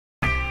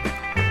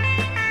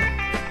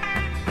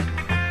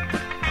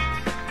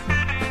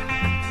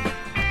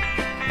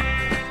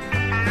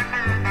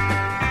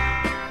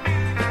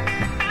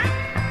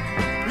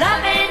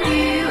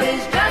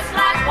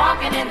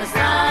in the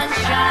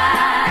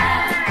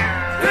sunshine.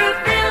 Through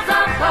fields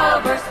of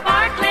clover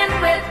sparkling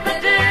with the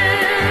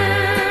dew.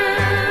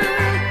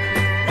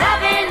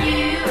 Loving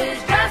you is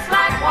just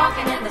like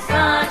walking in the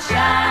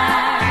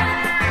sunshine.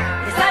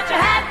 It's such a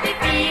happy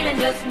feeling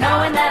just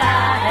knowing that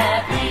I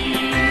have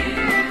you.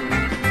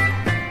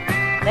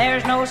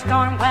 There's no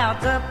storm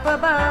clouds up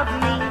above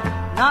me,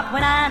 not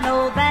when I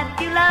know that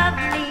you love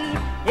me.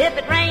 If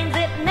it rains,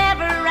 it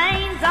never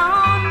rains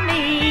on me.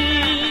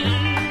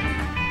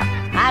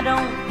 I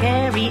don't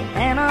carry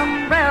an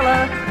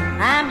umbrella,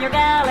 I'm your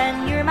gal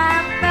and you're my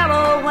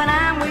fellow. When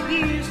I'm with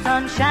you,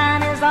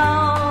 sunshine is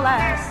all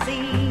I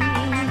see.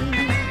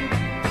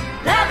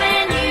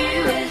 Loving you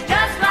is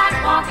just like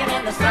walking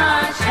in the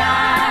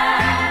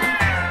sunshine.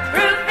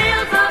 Through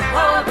fields of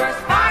clover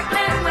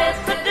sparkling with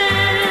the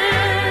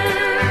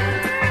dew.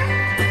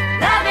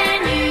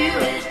 Loving you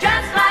is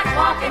just like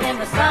walking in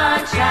the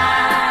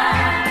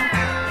sunshine.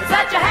 It's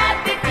such a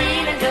happy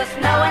feeling just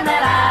knowing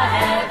that I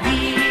have you.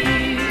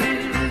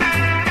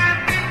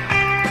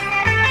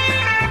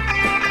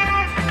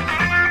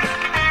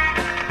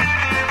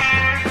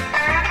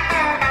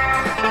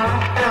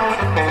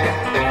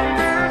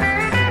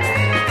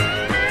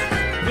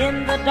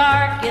 In the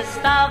darkest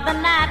of the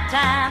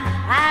nighttime,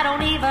 I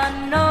don't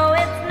even know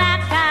it's